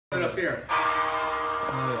Right up here.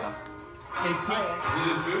 Oh Hey, Pete.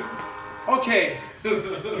 Okay,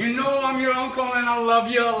 you know I'm your uncle and I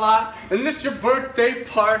love you a lot. And this is your birthday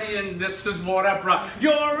party and this is what I brought.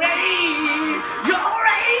 You're 18, you're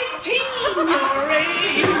 8,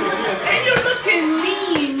 and you're looking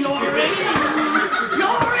lean. You're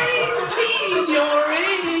 18, you're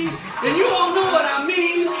 8, and you all know what I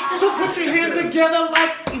mean. So put your hands together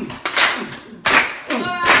like.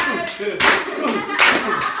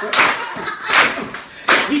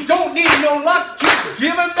 He don't need no luck, just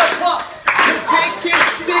give him the puck. He'll take his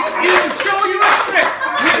stick and show you a trick.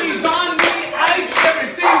 When he's on the ice,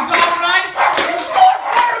 everything's alright. Score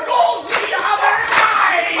 4 goals the other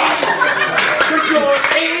night. But you're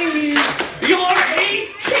 18,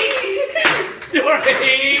 you're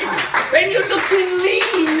 8, and you're looking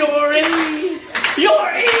lean. You're 8, you're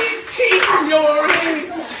 18, you're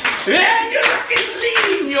 8, and you're looking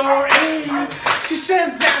lean. You're 8. She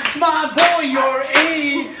says, that's my boy, you're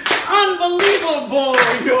 8. Unbelievable,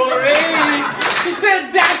 you're 8. She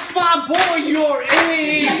said, that's my boy, you're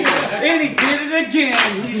 8. And he did it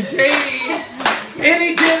again, he's 8. And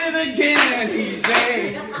he did it again, he's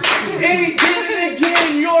 8. And he did it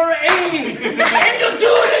again, you're 8. And you'll do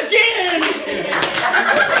it again.